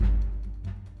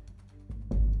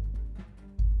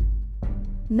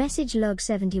Message log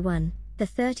 71, the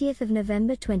 30th of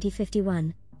November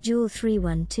 2051, Joule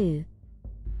 312.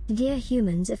 Dear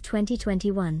humans of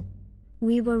 2021.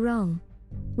 We were wrong.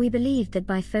 We believed that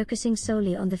by focusing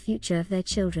solely on the future of their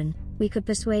children, we could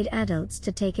persuade adults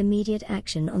to take immediate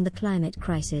action on the climate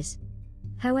crisis.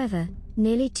 However,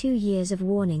 nearly 2 years of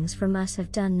warnings from us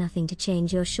have done nothing to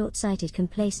change your short-sighted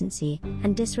complacency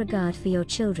and disregard for your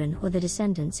children or the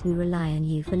descendants who rely on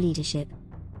you for leadership.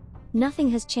 Nothing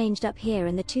has changed up here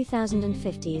in the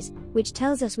 2050s, which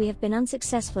tells us we have been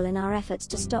unsuccessful in our efforts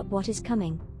to stop what is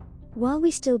coming. While we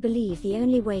still believe the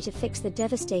only way to fix the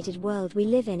devastated world we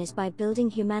live in is by building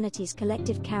humanity's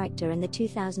collective character in the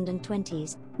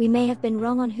 2020s, we may have been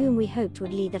wrong on whom we hoped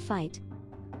would lead the fight.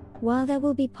 While there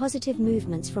will be positive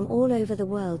movements from all over the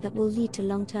world that will lead to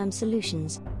long-term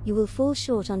solutions, you will fall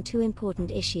short on 2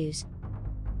 important issues.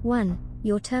 1.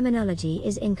 Your terminology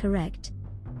is incorrect.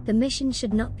 The mission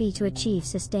should not be to achieve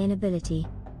sustainability.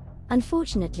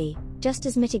 Unfortunately, just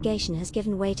as mitigation has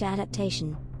given way to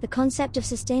adaptation, the concept of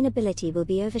sustainability will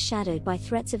be overshadowed by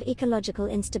threats of ecological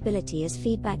instability as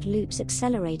feedback loops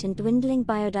accelerate and dwindling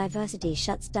biodiversity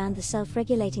shuts down the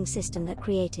self-regulating system that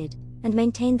created and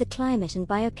maintained the climate and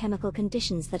biochemical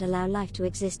conditions that allow life to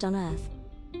exist on Earth.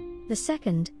 The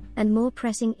second, and more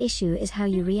pressing issue is how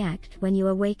you react when you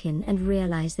awaken and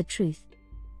realize the truth.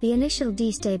 The initial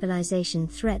destabilization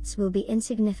threats will be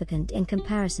insignificant in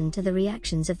comparison to the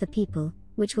reactions of the people,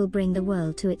 which will bring the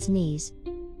world to its knees.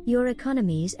 Your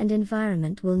economies and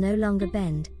environment will no longer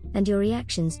bend, and your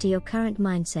reactions to your current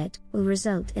mindset will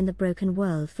result in the broken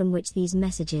world from which these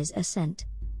messages are sent.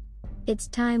 It's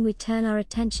time we turn our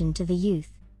attention to the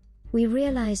youth. We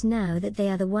realize now that they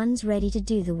are the ones ready to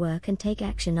do the work and take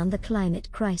action on the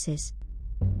climate crisis.